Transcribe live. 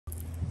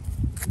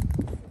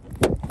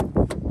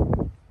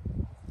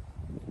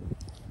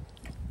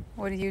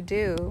what do you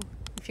do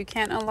if you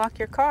can't unlock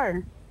your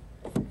car?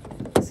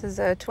 This is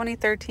a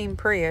 2013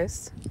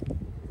 Prius.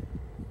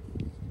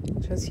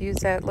 Just use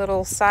that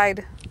little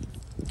side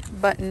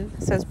button.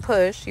 It says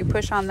push. You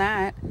push on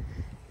that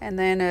and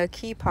then a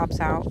key pops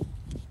out.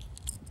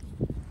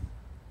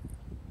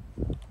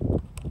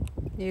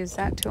 Use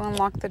that to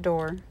unlock the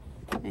door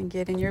and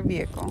get in your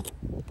vehicle.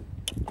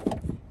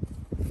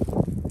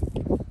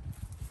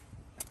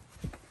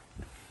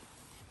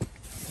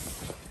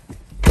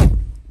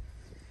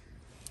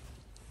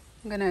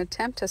 I'm going to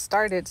attempt to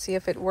start it, see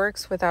if it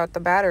works without the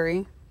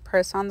battery.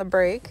 Press on the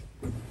brake,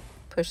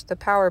 push the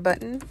power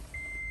button.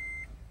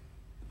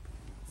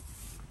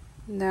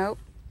 Nope.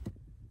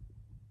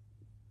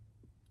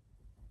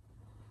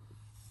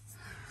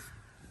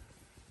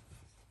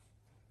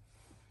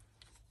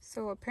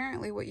 So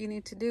apparently what you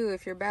need to do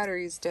if your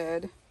battery's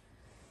dead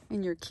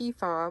in your key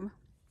fob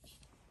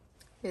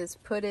is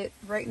put it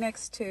right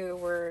next to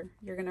where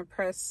you're going to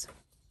press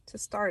to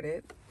start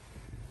it.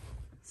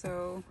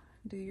 So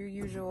do your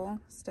usual,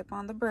 step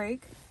on the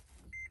brake,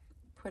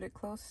 put it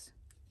close,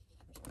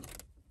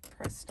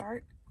 press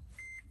start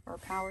or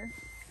power.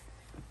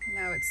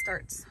 Now it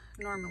starts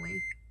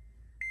normally,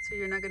 so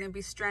you're not going to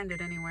be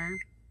stranded anywhere.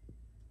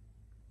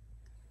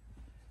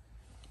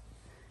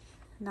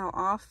 Now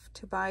off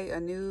to buy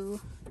a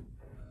new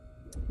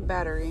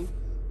battery.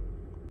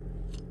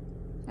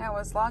 Now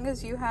as long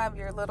as you have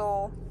your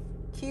little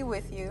key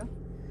with you,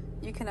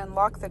 you can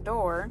unlock the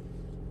door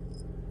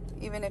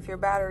even if your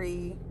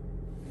battery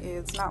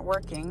is not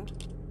working,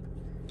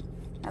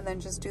 and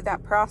then just do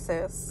that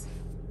process.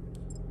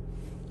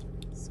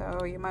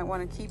 So you might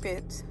want to keep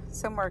it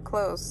somewhere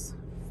close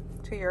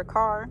to your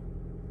car,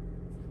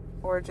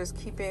 or just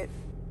keep it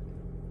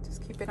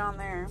on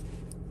there.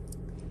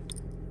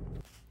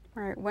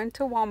 All right, went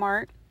to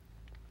Walmart,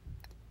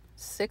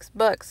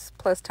 $6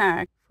 plus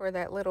tax for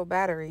that little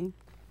battery,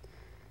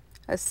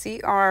 a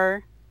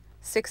CR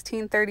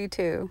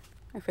 1632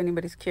 if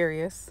anybody's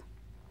curious.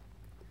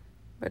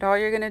 But all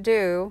you're gonna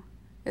do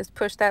is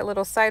push that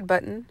little side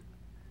button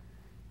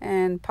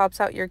and pops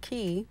out your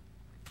key,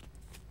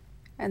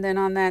 and then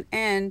on that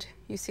end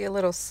you see a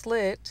little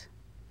slit,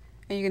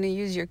 and you're going to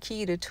use your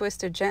key to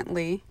twist it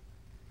gently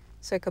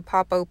so it could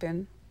pop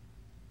open.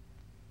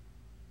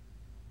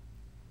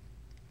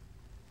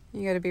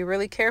 You got to be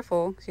really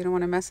careful because you don't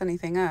want to mess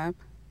anything up,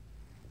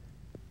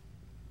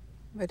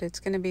 but it's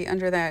going to be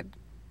under that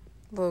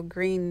little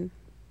green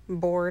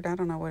board. I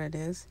don't know what it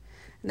is.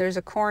 And there's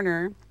a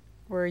corner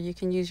where you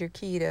can use your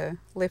key to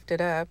lift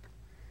it up.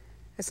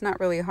 It's not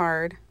really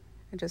hard.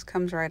 It just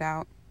comes right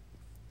out.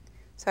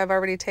 So I've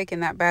already taken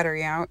that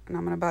battery out, and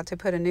I'm about to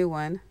put a new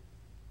one.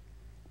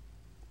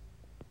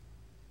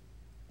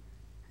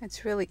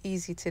 It's really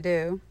easy to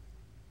do.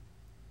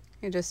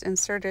 You just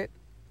insert it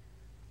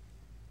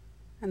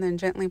and then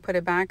gently put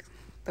it back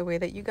the way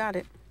that you got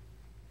it.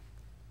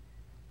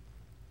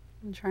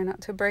 And try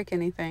not to break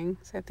anything.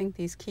 So I think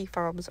these key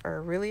fobs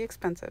are really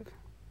expensive.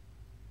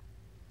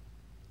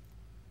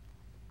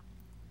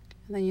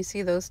 And then you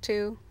see those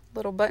two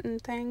little button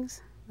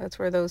things? That's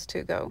where those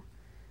two go.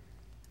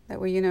 That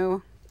way you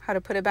know how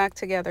to put it back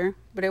together,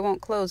 but it won't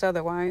close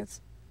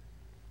otherwise.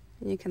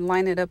 And you can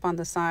line it up on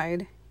the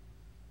side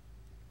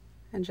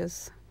and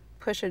just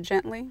push it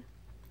gently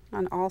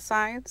on all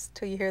sides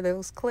till you hear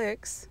those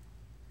clicks.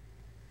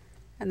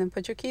 And then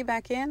put your key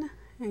back in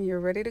and you're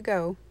ready to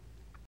go.